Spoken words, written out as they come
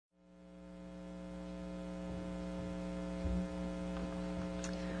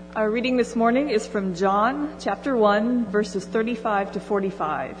Our reading this morning is from John chapter 1, verses 35 to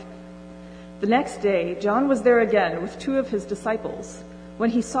 45. The next day, John was there again with two of his disciples. When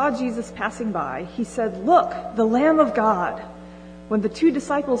he saw Jesus passing by, he said, "Look, the Lamb of God." When the two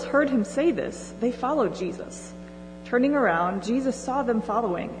disciples heard him say this, they followed Jesus. Turning around, Jesus saw them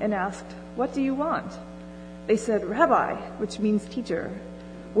following and asked, "What do you want?" They said, "Rabbi," which means teacher,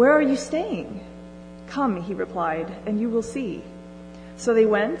 "where are you staying?" "Come," he replied, "and you will see." So they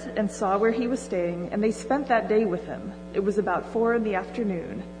went and saw where he was staying, and they spent that day with him. It was about 4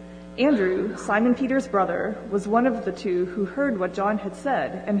 p.m. Andrew, Simon Peter's brother, was one of the two who heard what John had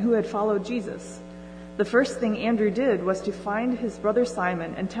said and who had followed Jesus. The first thing Andrew did was to find his brother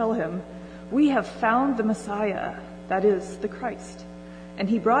Simon and tell him, "We have found the Messiah," that is, the Christ. And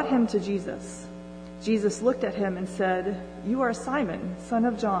he brought him to Jesus. Jesus looked at him and said, "You are Simon, son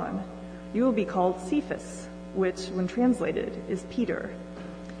of John. You will be called Cephas," which, when translated, is Peter.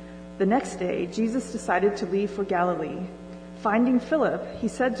 The next day, Jesus decided to leave for Galilee. Finding Philip, he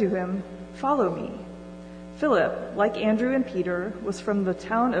said to him, "Follow me." Philip, like Andrew and Peter, was from the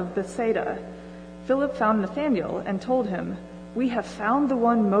town of Bethsaida. Philip found Nathanael and told him, "We have found the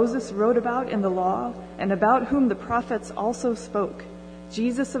one Moses wrote about in the law and about whom the prophets also spoke,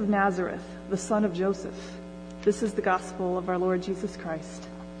 Jesus of Nazareth, the son of Joseph." This is the gospel of our Lord Jesus Christ.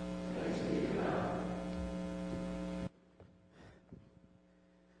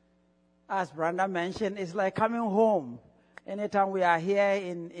 As Brenda mentioned, it's like coming home anytime we are here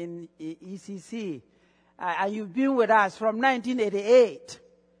in ECC. And you've been with us from 1988.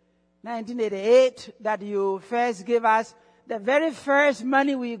 1988 that you first gave us the very first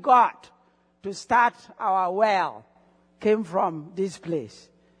money we got to start our well came from this place,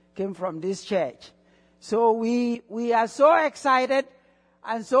 came from this church. So we are so excited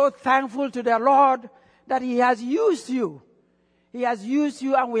and so thankful to the Lord that He has used you. He has used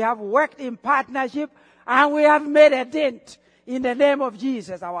you, and we have worked in partnership, and we have made a dent in the name of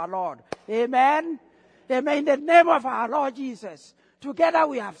Jesus, our Lord. Amen. Amen. In the name of our Lord Jesus. Together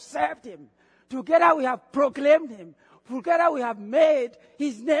we have served Him. Together we have proclaimed Him. Together we have made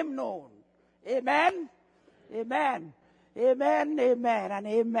His name known. Amen. Amen. Amen. Amen. And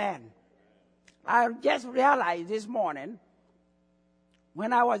amen. I just realized this morning,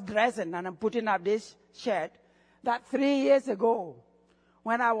 when I was dressing and I'm putting up this shirt, that 3 years ago,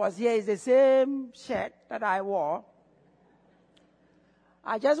 when I was here, is the same shirt that I wore.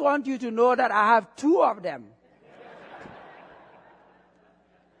 I just want you to know that I have 2 of them.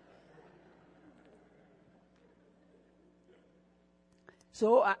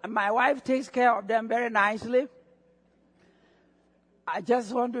 So my wife takes care of them very nicely. I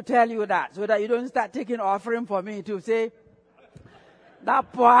just want to tell you that, so that you don't start taking offering for me to say,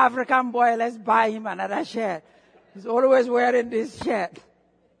 "That poor African boy, let's buy him another shirt. He's always wearing this shirt."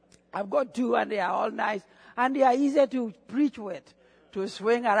 I've got 2, and they are all nice. And they are easy to preach with, to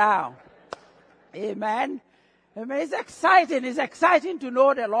swing around. Amen. Amen. It's exciting. It's exciting to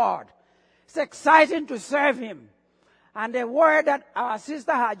know the Lord. It's exciting to serve Him. And the word that our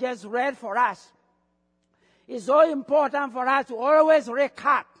sister had just read for us is so important for us to always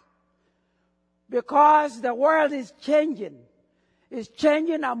recap. Because the world is changing. It's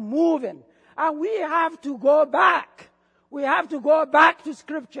changing and moving. And we have to go back. We have to go back to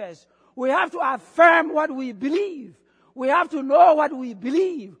scriptures. We have to affirm what we believe. We have to know what we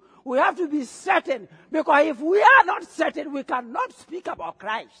believe. We have to be certain. Because if we are not certain, we cannot speak about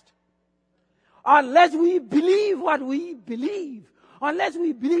Christ. Unless we believe what we believe. Unless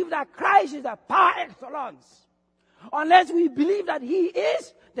we believe that Christ is a par excellence. Unless we believe that He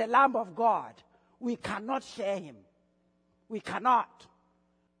is the Lamb of God. We cannot share Him. We cannot.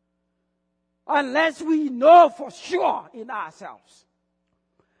 Unless we know for sure in ourselves.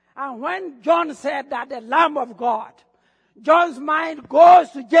 And when John said that the Lamb of God, John's mind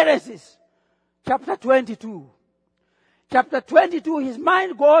goes to Genesis chapter 22. Chapter 22, his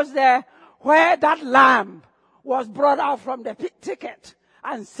mind goes there where that lamb was brought out from the thicket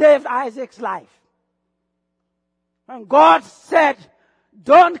and saved Isaac's life. And God said,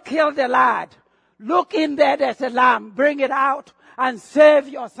 "Don't kill the lad. Look in there, there's a lamb. Bring it out and save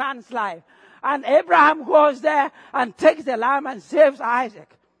your son's life." And Abraham goes there and takes the lamb and saves Isaac.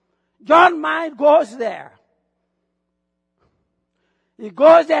 John's mind goes there. He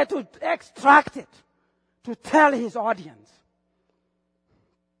goes there to extract it, to tell his audience.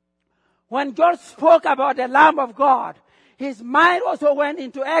 When John spoke about the Lamb of God, his mind also went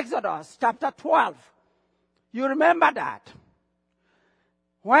into Exodus chapter 12. You remember that?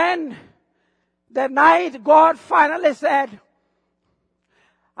 When the night God finally said,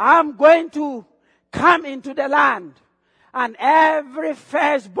 "I'm going to come into the land. And every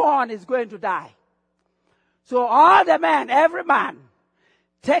firstborn is going to die. So all the men, every man,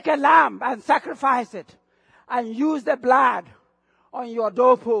 take a lamb and sacrifice it and use the blood on your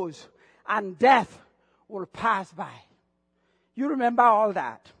doorpost, and death will pass by. You remember all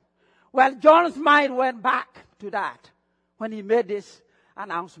that? Well, John's mind went back to that when he made this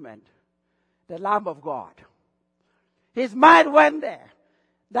announcement. The Lamb of God. His mind went there.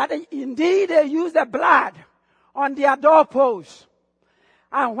 That indeed they used the blood on their doorposts.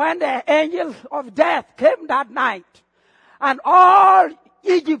 And when the angel of death came that night, and all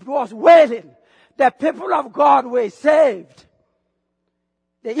Egypt was wailing, the people of God were saved.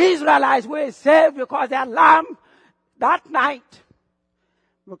 The Israelites were saved because their lamb that night,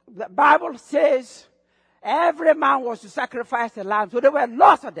 the Bible says, every man was to sacrifice a lamb. So there were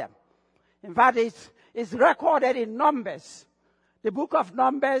lots of them. In fact, it's recorded in Numbers. The book of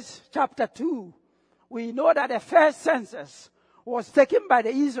Numbers, chapter 2. We know that the first census was taken by the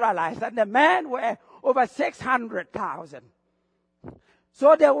Israelites, and the men were over 600,000.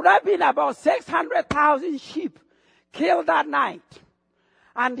 So there would have been about 600,000 sheep killed that night,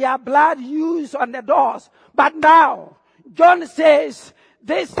 and their blood used on the doors. But now, John says,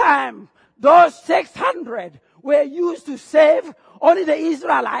 this time, those 600 were used to save only the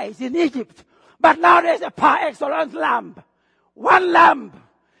Israelites in Egypt. But now there's a par excellence lamb. One lamb.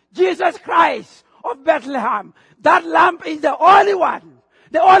 Jesus Christ of Bethlehem. That lamb is the only one.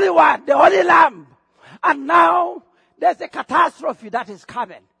 The only one. The only lamb. And now there's a catastrophe that is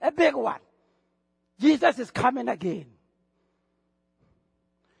coming. A big one. Jesus is coming again.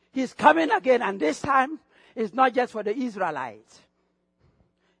 He's coming again, and this time it's not just for the Israelites.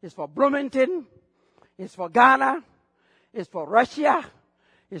 It's for Bloomington. It's for Ghana. It's for Russia.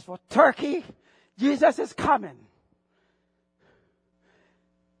 It's for Turkey. Jesus is coming.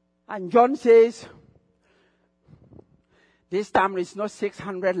 And John says, this time it's not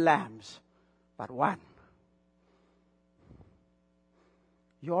 600 lambs, but one.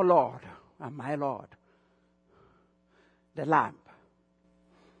 Your Lord and my Lord, the Lamb.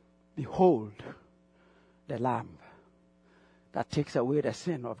 Behold, the Lamb that takes away the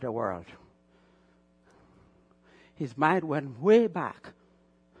sin of the world. His mind went way back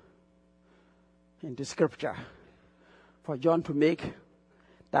in the scripture for John to make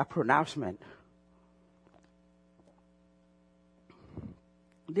that pronouncement.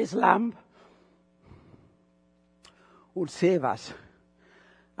 This lamb will save us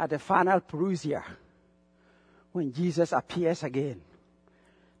at the final parousia when Jesus appears again.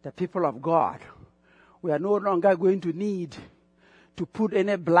 The people of God, we are no longer going to need to put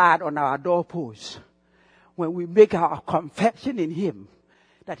any blood on our doorposts when we make our confession in Him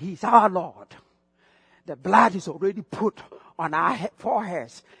that He's our Lord. The blood is already put on our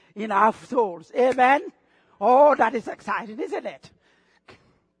foreheads, in our souls. Amen? Oh, that is exciting, isn't it?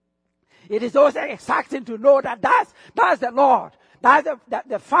 It is also exciting to know that that's the Lord. That's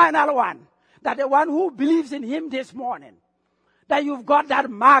the final one. That the one who believes in Him this morning. That you've got that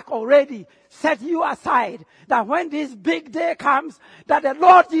mark already set you aside. That when this big day comes, that the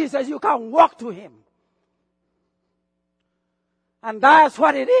Lord Jesus, you can walk to Him. And that's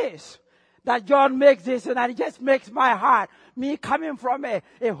what it is. That John makes this, and it just makes my heart, me coming from a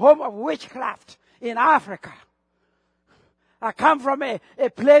home of witchcraft in Africa. I come from a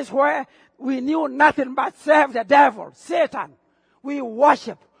place where we knew nothing but serve the devil, Satan. We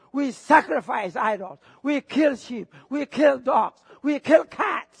worship, we sacrifice idols, we kill sheep, we kill dogs, we kill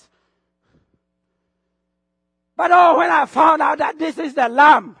cats. But oh, when I found out that this is the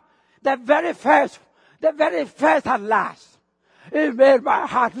Lamb, the very first and last, it made my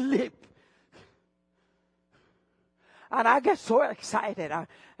heart leap. And I get so excited. I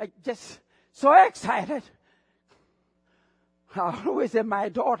just so excited. I always say my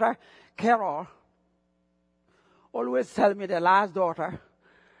daughter, Carol, always tell me, the last daughter,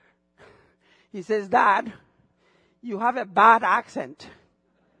 he says, Dad, you have a bad accent.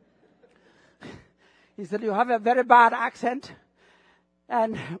 He said, you have a very bad accent.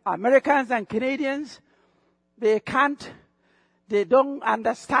 And Americans and Canadians, they don't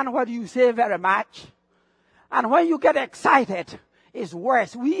understand what you say very much. And when you get excited, it's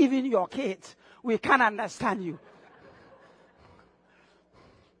worse. Even your kids, we can't understand you.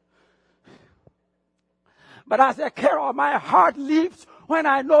 But as a Carol, my heart leaps when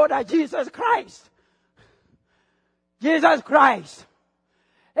I know that Jesus Christ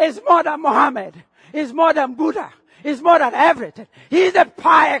is more than Muhammad, is more than Buddha, is more than everything. He's the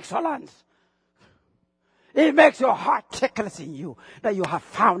par excellence. It makes your heart tickles in you that you have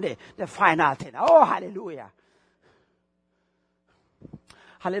found the final thing. Oh, hallelujah.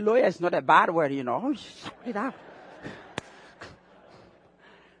 Hallelujah is not a bad word, you know. Shout it out.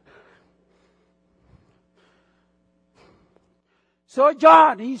 So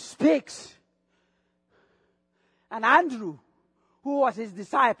John, he speaks. And Andrew, who was his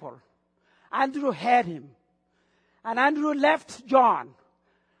disciple, Andrew heard him. And Andrew left John.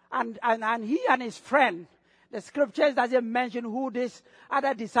 And he and his friend, the scriptures doesn't mention who this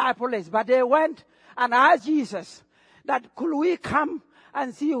other disciple is, but they went and asked Jesus that, could we come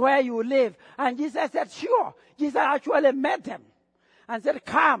and see where you live? And Jesus said, sure. Jesus actually met them and said,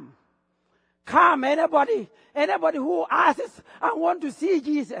 come. Come, anybody who asks and want to see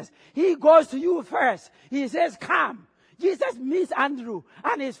Jesus, he goes to you first. He says, come. Jesus meets Andrew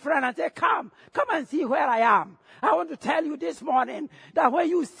and his friend and says, come and see where I am. I want to tell you this morning that when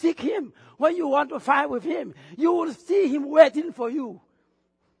you seek him, when you want to fight with him, you will see him waiting for you.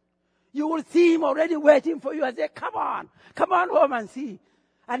 You will see him already waiting for you and say, come on home and see.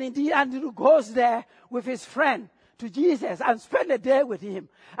 And indeed, Andrew goes there with his friend to Jesus and spend the day with him.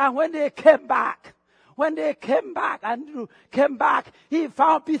 And when they came back, Andrew came back, he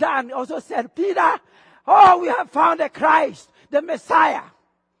found Peter and also said, Peter, oh, we have found the Christ, the Messiah.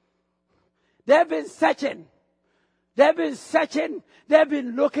 They've been searching. They've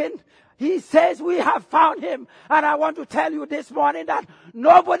been looking. He says we have found him. And I want to tell you this morning that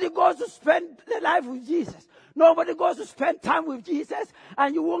nobody goes to spend their life with Jesus. Nobody goes to spend time with Jesus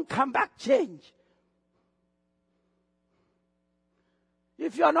and you won't come back changed.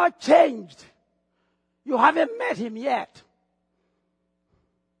 If you're not changed, you haven't met him yet.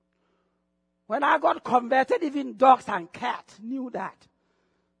 When I got converted, even dogs and cats knew that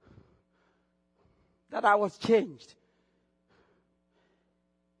I was changed.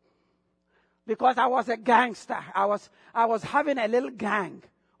 Because I was a gangster. I was having a little gang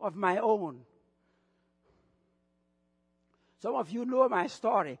of my own. Some of you know my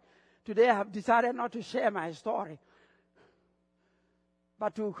story. Today I have decided not to share my story,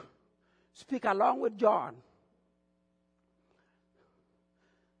 but to speak along with John.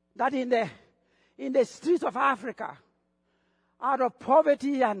 That in the streets of Africa, out of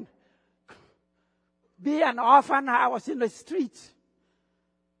poverty and being an orphan, I was in the streets.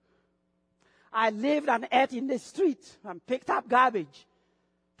 I lived and ate in the streets and picked up garbage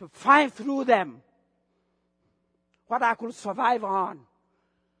to find through them what I could survive on.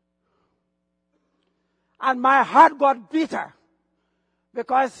 And my heart got bitter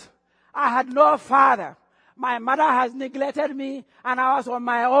because I had no father. My mother has neglected me and I was on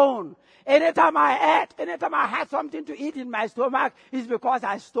my own. Anytime I ate, anytime I had something to eat in my stomach, it's because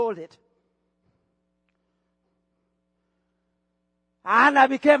I stole it. And I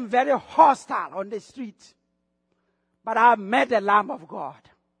became very hostile on the street. But I met the Lamb of God.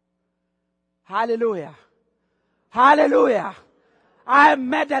 Hallelujah. Hallelujah. I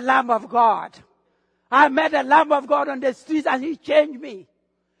met the Lamb of God. I met the Lamb of God on the streets and he changed me.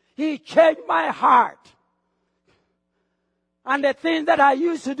 He changed my heart. And the things that I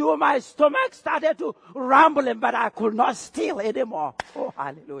used to do, my stomach started to rumbling, but I could not steal anymore. Oh,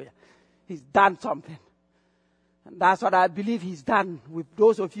 hallelujah. He's done something. And that's what I believe he's done with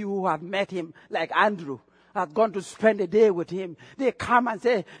those of you who have met him, like Andrew, have gone to spend a day with him. They come and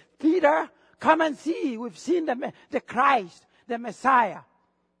say, Peter, come and see. We've seen the Christ, the Messiah.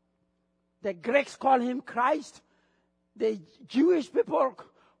 The Greeks call him Christ. The Jewish people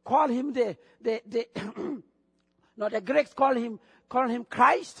call him the Greeks call him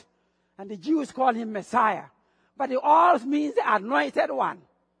Christ, and the Jews call him Messiah. But it all means the anointed one.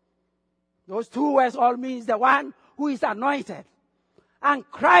 Those two words all means the one who is anointed. And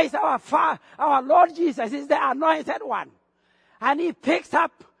Christ, our Lord Jesus, is the anointed one. And he picks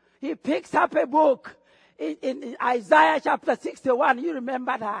up a book in Isaiah chapter 61. You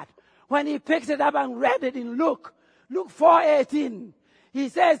remember that. When he picks it up and read it in Luke 4:18, he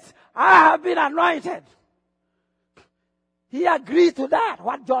says, I have been anointed. He agreed to that,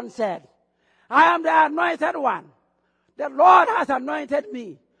 what John said. I am the anointed one. The Lord has anointed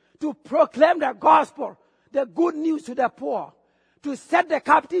me to proclaim the gospel, the good news to the poor, to set the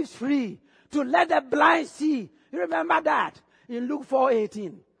captives free, to let the blind see. You remember that in Luke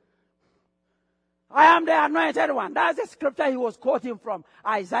 4:18. I am the anointed one. That's the scripture he was quoting from,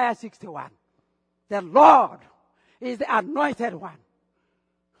 Isaiah 61. The Lord is the anointed one.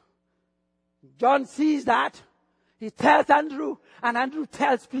 John sees that. He tells Andrew, and Andrew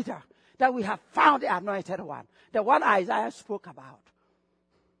tells Peter that we have found the anointed one, the one Isaiah spoke about.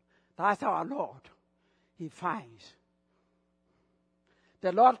 That's our Lord. He finds.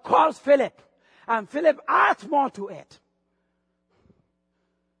 The Lord calls Philip, and Philip adds more to it.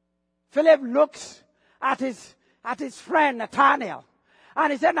 Philip looks at his friend Nathanael,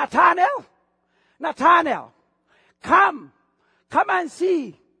 and he said, Nathanael, come and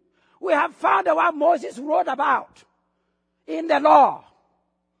see. We have found the one Moses wrote about in the law.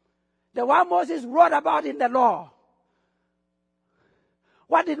 The one Moses wrote about in the law.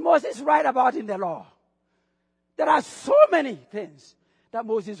 What did Moses write about in the law? There are so many things that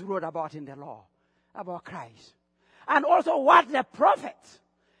Moses wrote about in the law, about Christ. And also what the prophets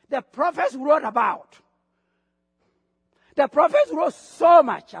wrote about. The prophets wrote so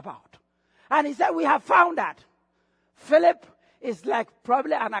much about. And he said, we have found that. Philip is like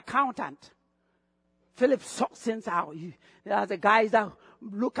probably an accountant. Philip sorts things out. There are the guys that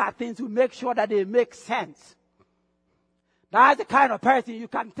look at things to make sure that they make sense. That's the kind of person you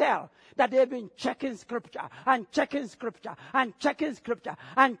can tell that they've been checking scripture and checking scripture and checking scripture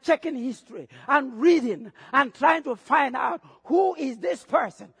and checking history and reading and trying to find out who is this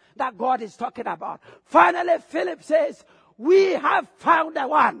person that God is talking about. Finally, Philip says, we have found the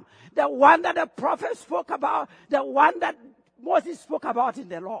one that the prophet spoke about, the one that Moses spoke about in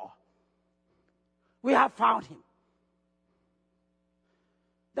the law. We have found him.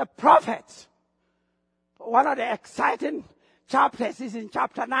 The prophets, one of the exciting chapters is in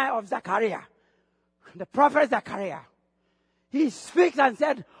chapter 9 of Zechariah. The prophet Zechariah. He speaks and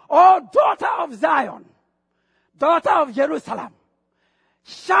said, "O daughter of Zion, daughter of Jerusalem,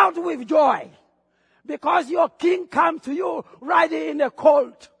 shout with joy, because your king comes to you riding in a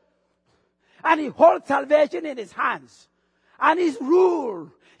colt, and he holds salvation in his hands, and his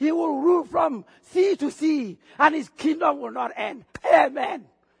rule, he will rule from sea to sea, and his kingdom will not end." Amen.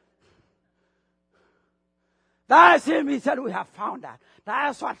 That's him. He said, we have found that.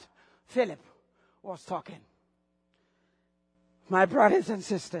 That's what Philip was talking. My brothers and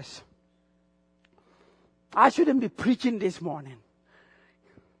sisters, I shouldn't be preaching this morning,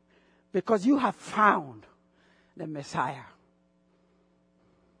 because you have found the Messiah.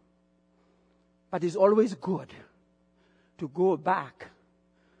 But it's always good to go back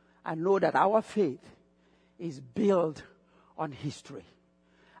and know that our faith is built on history.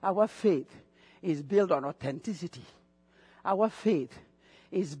 Our faith is built on authenticity. Our faith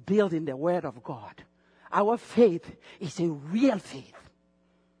is built in the Word of God. Our faith is a real faith.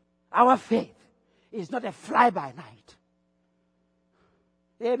 Our faith is not a fly-by-night.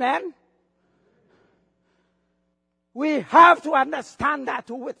 Amen? We have to understand that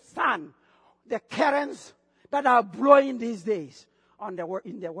to withstand the currents that are blowing these days in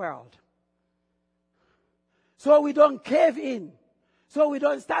the world. So we don't cave in. So we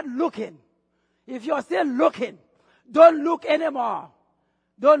don't start looking. If you're still looking, don't look anymore.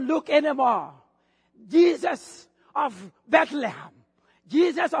 Don't look anymore. Jesus of Bethlehem,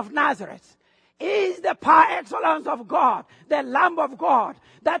 Jesus of Nazareth, is the par excellence of God, the Lamb of God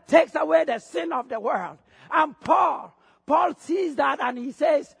that takes away the sin of the world. And Paul sees that, and he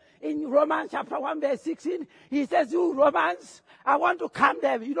says in Romans chapter 1 verse 16, he says, you Romans, I want to come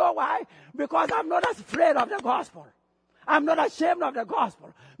there. You know why? Because I'm not afraid of the gospel. I'm not ashamed of the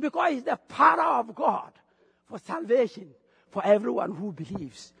gospel, because it's the power of God for salvation for everyone who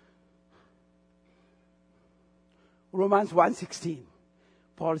believes. Romans 1:16,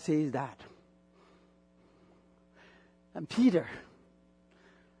 Paul says that. And Peter,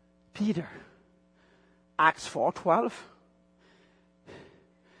 Acts 4:12,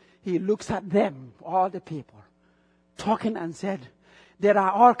 he looks at them, all the people, talking and said, there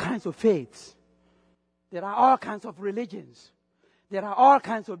are all kinds of faiths. There are all kinds of religions. There are all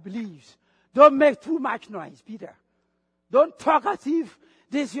kinds of beliefs. Don't make too much noise, Peter. Don't talk as if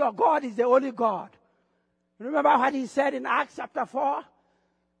this your God is the only God. Remember what he said in Acts chapter 4?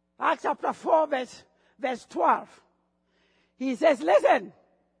 Acts chapter 4 verse 12. He says, listen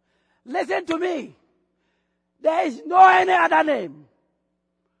to me. There is no any other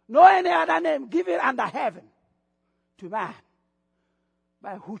name given under heaven to man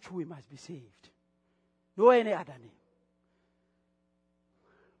by which we must be saved. No any other name.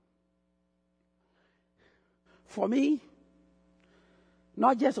 For me,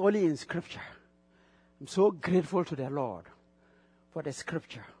 not just only in Scripture, I'm so grateful to the Lord for the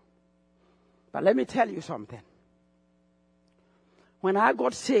Scripture. But let me tell you something. When I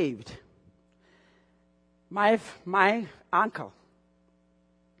got saved, my uncle,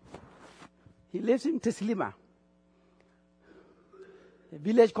 he lives in Teslima, a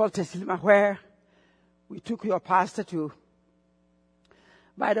village called Teslima, where we took your pastor to.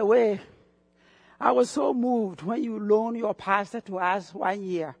 By the way, I was so moved when you loaned your pastor to us 1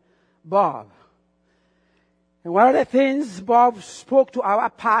 year, Bob. And one of the things Bob spoke to our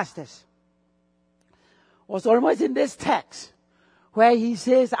pastors was almost in this text, where he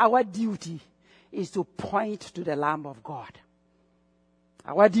says our duty is to point to the Lamb of God.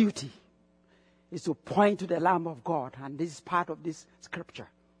 Our duty is to point to the Lamb of God, and this is part of this scripture.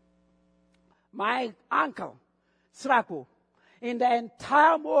 My uncle, Srako, In the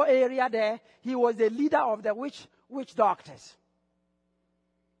entire Mo area there, he was the leader of the witch doctors.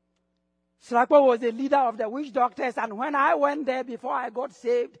 Slakpo was the leader of the witch doctors, and when I went there before I got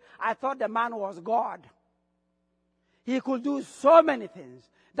saved, I thought the man was God. He could do so many things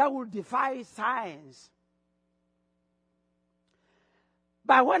that would defy science.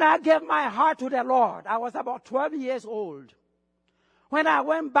 But when I gave my heart to the Lord, I was about 12 years old. When I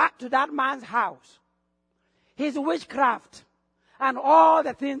went back to that man's house, his witchcraft and all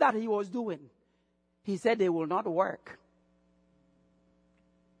the things that he was doing, he said they will not work.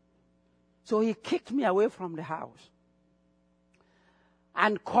 So he kicked me away from the house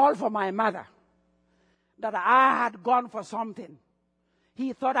and called for my mother that I had gone for something.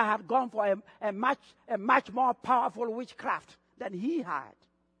 He thought I had gone for a much more powerful witchcraft than he had.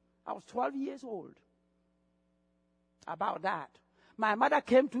 I was 12 years old. About that, my mother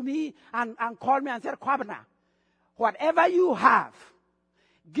came to me and called me and said, Kwabena, whatever you have,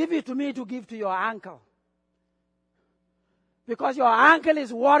 give it to me to give to your uncle. Because your uncle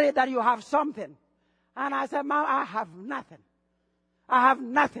is worried that you have something. And I said, Mom, I have nothing. I have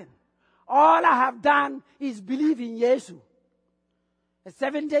nothing. All I have done is believe in Jesus. A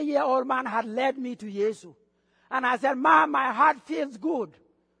 70-year-old man had led me to Jesus. And I said, Mom, my heart feels good.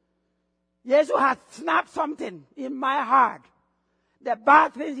 Jesus has snapped something in my heart. The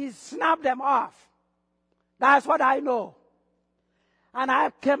bad things, he snapped them off. That's what I know. And I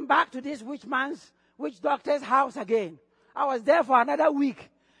came back to this witch doctor's house again. I was there for another week.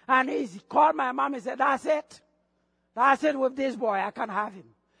 And he called my mom and said, that's it. That's it with this boy. I can't have him.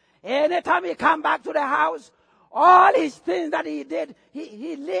 Anytime he come back to the house, all his things that he did,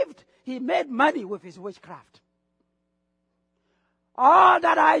 he made money with his witchcraft. All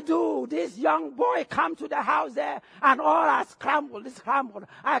that I do, this young boy come to the house there, and all I scrambled.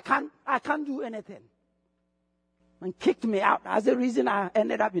 I can't do anything. And kicked me out. That's the reason I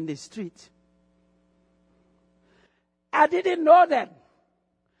ended up in the street. I didn't know then.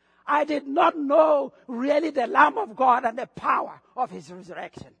 I did not know really the Lamb of God and the power of his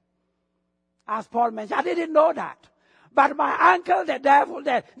resurrection. As Paul mentioned, I didn't know that. But my uncle, the devil,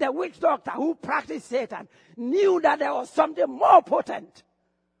 the witch doctor who practiced Satan, knew that there was something more potent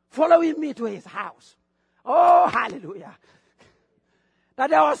following me to his house. Oh, hallelujah. That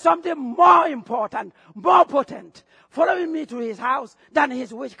there was something more important, more potent following me to his house than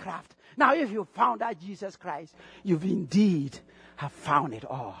his witchcraft. Now, if you found out Jesus Christ, you've indeed have found it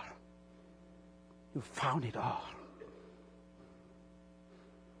all. You found it all.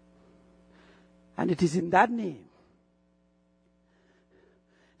 And it is in that name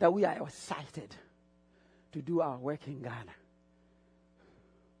that we are excited to do our work in Ghana.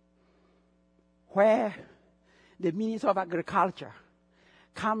 Where the Minister of Agriculture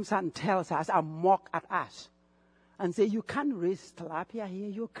comes and tells us and mock at us and say, you can't raise tilapia here,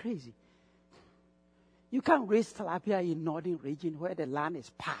 you're crazy. You can't raise tilapia in northern region where the land is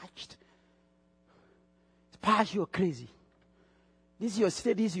parched. It's parched, you're crazy. This is your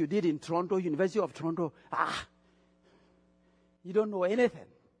studies you did in Toronto, University of Toronto. You don't know anything.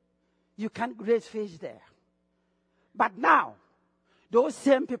 You can't raise fish there. But now, those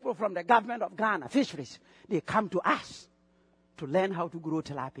same people from the government of Ghana, fisheries, they come to us to learn how to grow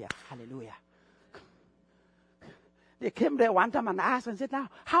tilapia. Hallelujah. They came there one time and asked and said, now,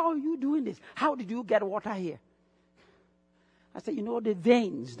 how are you doing this? How did you get water here? I said, the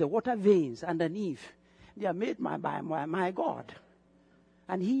veins, the water veins underneath, they are made by my God.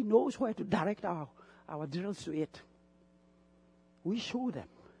 And he knows where to direct our drills to it. We show them.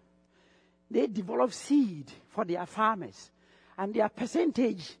 They develop seed for their farmers. And their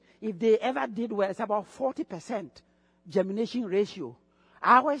percentage, if they ever did well, it's about 40% germination ratio.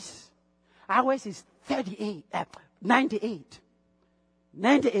 Ours is 98%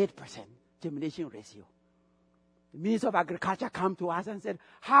 germination ratio. The Minister of Agriculture came to us and said,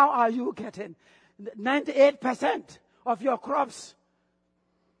 how are you getting 98% of your crops?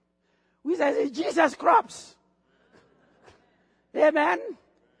 We said, it's Jesus crops. Amen.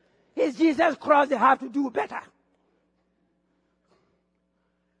 It's Jesus crops, they have to do better.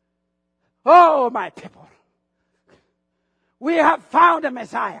 Oh, my people. We have found a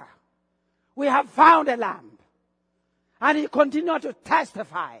Messiah. We have found a Lamb. And he continued to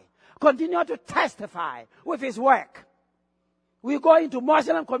testify with his work. We go into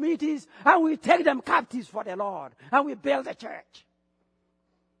Muslim communities and we take them captives for the Lord. And we build a church.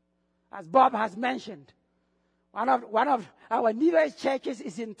 As Bob has mentioned, one of our newest churches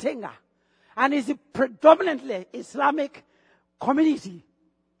is in Tinga. And it's a predominantly Islamic community.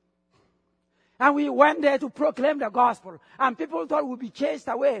 And we went there to proclaim the gospel. And people thought we'd be chased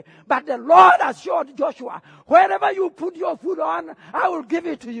away. But the Lord assured Joshua, wherever you put your foot on, I will give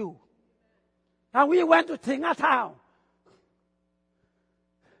it to you. And we went to Tinga town.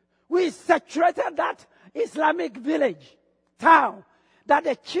 We saturated that Islamic village, town, that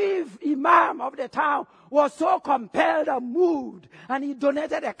the chief imam of the town was so compelled and moved, and he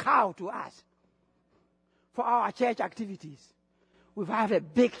donated a cow to us for our church activities. We have a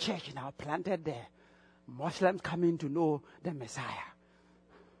big church now planted there. Muslims coming to know the Messiah,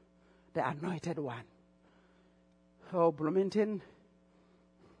 the anointed one. Oh, Bloomington,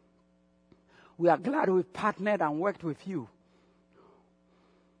 we are glad we've partnered and worked with you.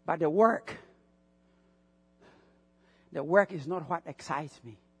 But the work is not what excites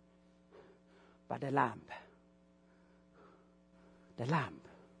me, but the Lamb. The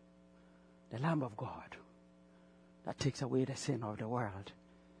Lamb of God that takes away the sin of the world.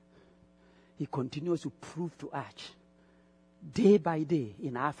 He continues to prove to us day by day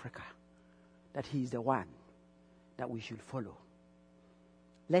in Africa that he is the one that we should follow.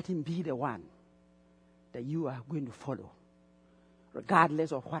 Let him be the one that you are going to follow,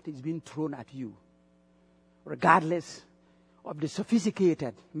 regardless of what is being thrown at you, regardless of the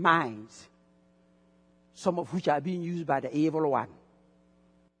sophisticated minds, some of which are being used by the evil one.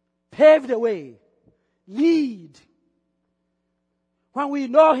 Pave the way. Lead. When we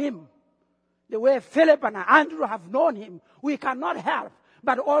know him, the way Philip and Andrew have known him, we cannot help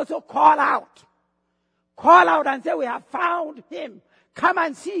but also call out. Call out and say, we have found him. Come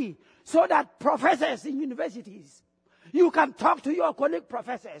and see. So that professors in universities, you can talk to your colleague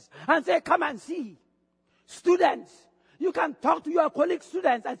professors and say, come and see. Students, you can talk to your colleague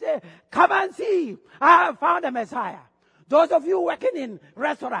students and say, come and see. I have found a Messiah. Those of you working in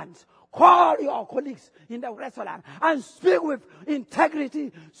restaurants, call your colleagues in the restaurant and speak with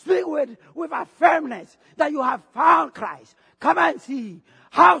integrity, speak with a firmness that you have found Christ. Come and see.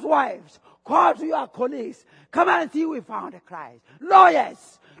 Housewives, call to your colleagues. Come and see, we found a Christ.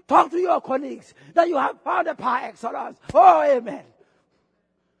 Lawyers, talk to your colleagues that you have found the par excellence. Oh, amen.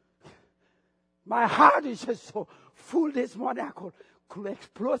 My heart is just so full this morning. I could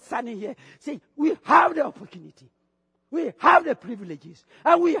explode standing here. See, we have the opportunity. We have the privileges.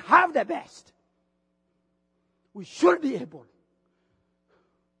 And we have the best. We should be able.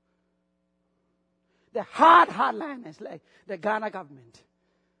 The hardliners like the Ghana government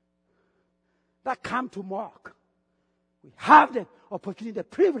that come to mock. We have the opportunity, the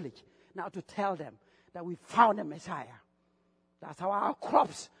privilege now to tell them that we found a Messiah. That's how our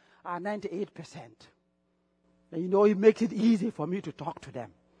crops are 98%. And you know, it makes it easy for me to talk to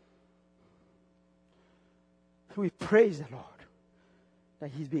them. We praise the Lord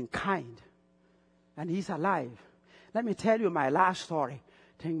that he's been kind and he's alive. Let me tell you my last story.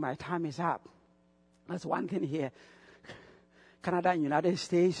 I think my time is up. That's one thing here. Canada and United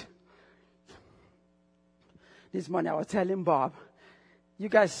States. This morning I was telling Bob, you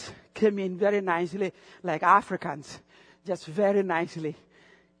guys came in very nicely like Africans. Just very nicely.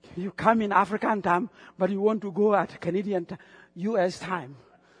 You come in African time, but you want to go at Canadian US time.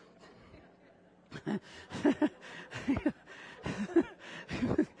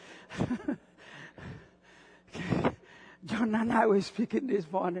 John and I were speaking this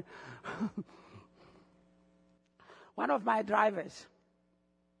morning. One of my drivers,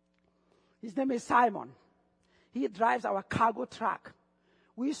 his name is Simon. He drives our cargo truck.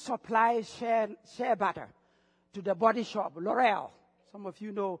 We supply shea butter to the body shop, L'Oreal. Some of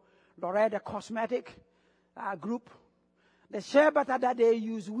you know L'Oreal, the cosmetic group. The shea butter that they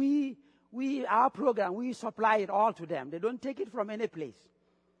use, our program, we supply it all to them. They don't take it from any place.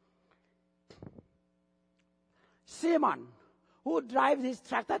 Simon, who drives his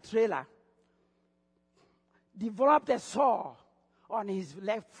tractor trailer, developed a sore on his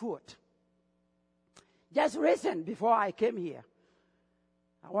left foot. Just recent, before I came here,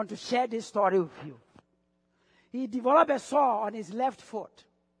 I want to share this story with you. He developed a sore on his left foot.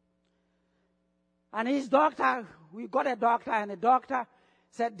 And his doctor, we got a doctor, and the doctor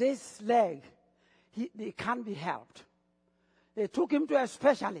said, this leg, it can't be helped. They took him to a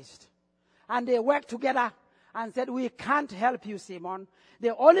specialist, and they worked together and said, we can't help you, Simon.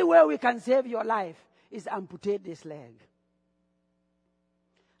 The only way we can save your life is amputate this leg.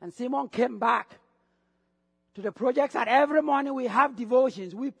 And Simon came back to the projects, and every morning we have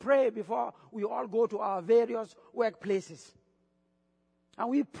devotions. We pray before we all go to our various workplaces. And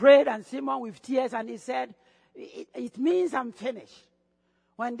we prayed, and Simon with tears, and he said, it means I'm finished.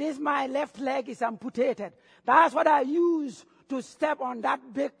 When my left leg is amputated, that's what I use to step on that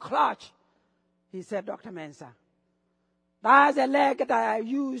big clutch. He said, Dr. Mensah, That's the leg that I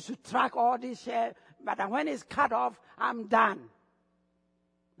use to track all this share. But when it's cut off, I'm done.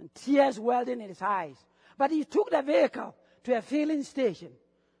 And tears welled in his eyes. But he took the vehicle to a filling station.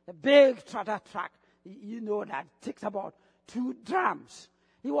 A big tractor truck. You know that takes about 2 drums.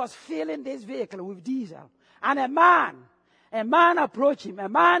 He was filling this vehicle with diesel. And a man approached him. A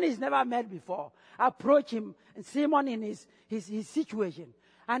man he's never met before. Approached him, and Simon in his situation.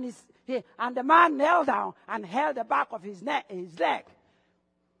 And the man knelt down and held the back of his leg.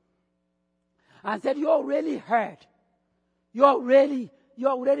 And said, "You're really hurt. You're really,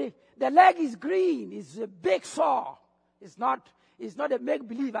 the leg is green. It's a big sore. It's not a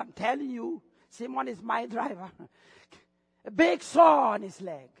make-believe. I'm telling you, Simon is my driver." A big sore on his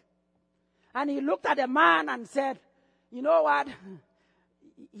leg. And he looked at the man and said, "You know what?"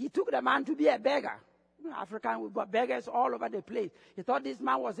 He took the man to be a beggar. African, we've got beggars all over the place. He thought this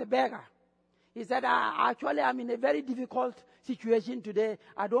man was a beggar. He said, "Actually, I'm in a very difficult situation today.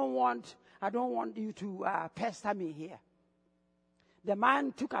 I don't want you to pester me here." The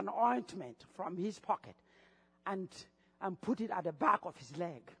man took an ointment from his pocket and put it at the back of his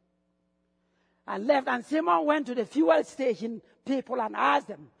leg. And left. And Simon went to the fuel station people and asked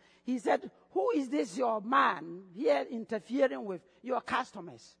them. He said, "Who is this your man here interfering with your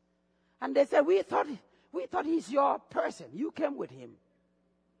customers?" And they said, we thought he's your person. You came with him."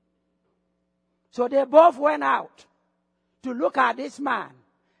 So they both went out to look at this man.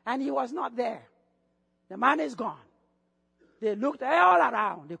 And he was not there. The man is gone. They looked all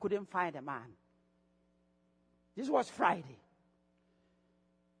around. They couldn't find the man. This was Friday.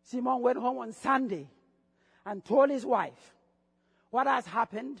 Simon went home on Sunday and told his wife what has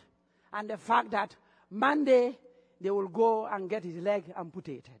happened and the fact that Monday they will go and get his leg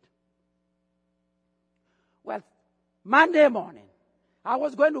amputated. Well, Monday morning, I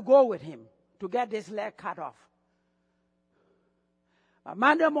was going to go with him to get this leg cut off. But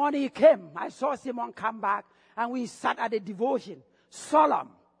Monday morning he came. I saw Simon come back and we sat at a devotion. Solemn.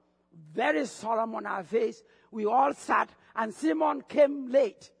 Very solemn on our face. We all sat and Simon came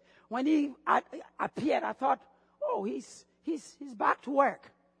late. When he appeared, I thought, "Oh, he's back to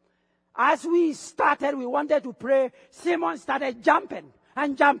work." As we started, we wanted to pray. Simon started jumping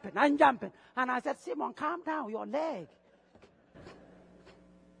and jumping and jumping. And I said, "Simon, calm down, your leg."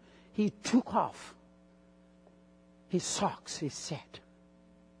 He took off his socks, he said.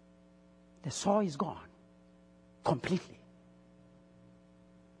 The sore is gone completely.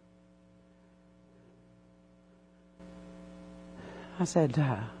 I said,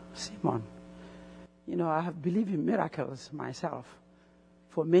 "Simon, I have believed in miracles myself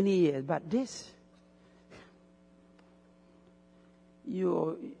for many years, but this, we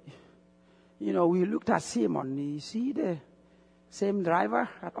looked at Simon. You see the same driver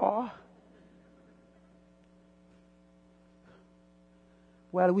at all?"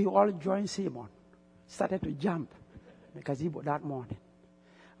 Well, we all joined Simon, started to jump the gazebo that morning.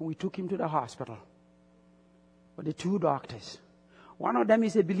 And we took him to the hospital with the 2 doctors. One of them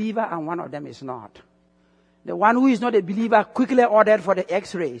is a believer and one of them is not. The one who is not a believer quickly ordered for the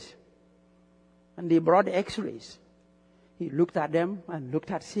x-rays. And they brought the x-rays. He looked at them and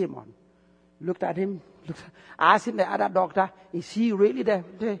looked at Simon. Looked at him, asking the other doctor, "Is he really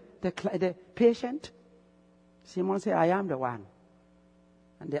the patient?" Simon said, "I am the one."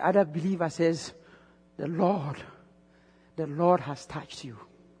 And the other believer says, the Lord has touched you."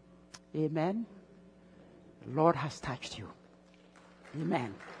 Amen. The Lord has touched you.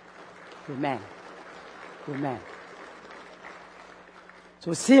 Amen. Amen. Amen.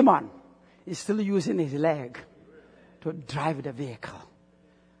 So Simon is still using his leg to drive the vehicle.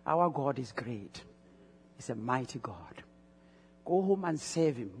 Our God is great. He's a mighty God. Go home and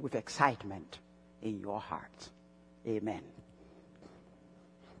serve him with excitement in your heart. Amen.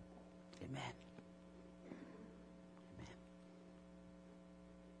 Amen.